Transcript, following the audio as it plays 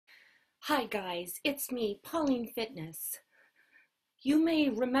Hi guys, it's me, Pauline Fitness. You may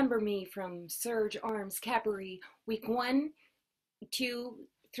remember me from Surge Arms Cabaret week 1, 2,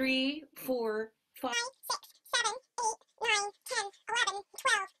 3, 4, 5, 6, 7, 8, 9, 10, 11,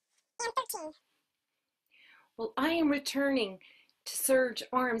 12, and 13. Well, I am returning to Surge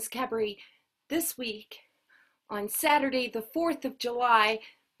Arms Cabaret this week on Saturday, the 4th of July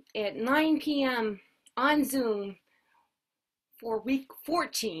at 9 p.m. on Zoom for week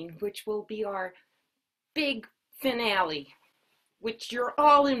 14, which will be our big finale, which you're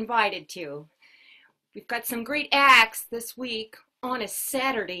all invited to. We've got some great acts this week on a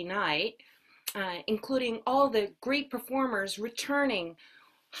Saturday night, including all the great performers returning,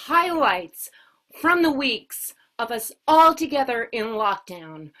 highlights from the weeks of us all together in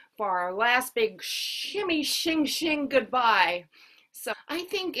lockdown for our last big shimmy shing shing goodbye. So I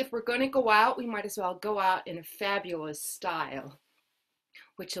think if we're going to go out, we might as well go out in a fabulous style,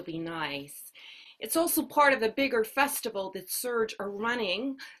 which will be nice. It's also part of the bigger festival that Surge are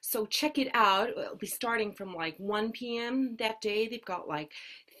running, so check it out. It'll be starting from like 1 p.m. that day. They've got like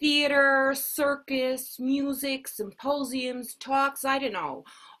theater, circus, music, symposiums, talks, I don't know,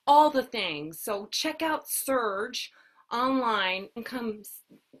 all the things. So check out Surge online and come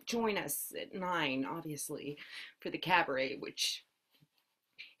join us at 9, obviously, for the cabaret, which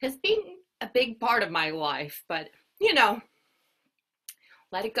has been a big part of my life, but you know,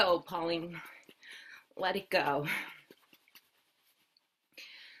 let it go, Pauline. Let it go.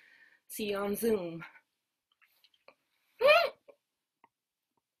 See you on Zoom.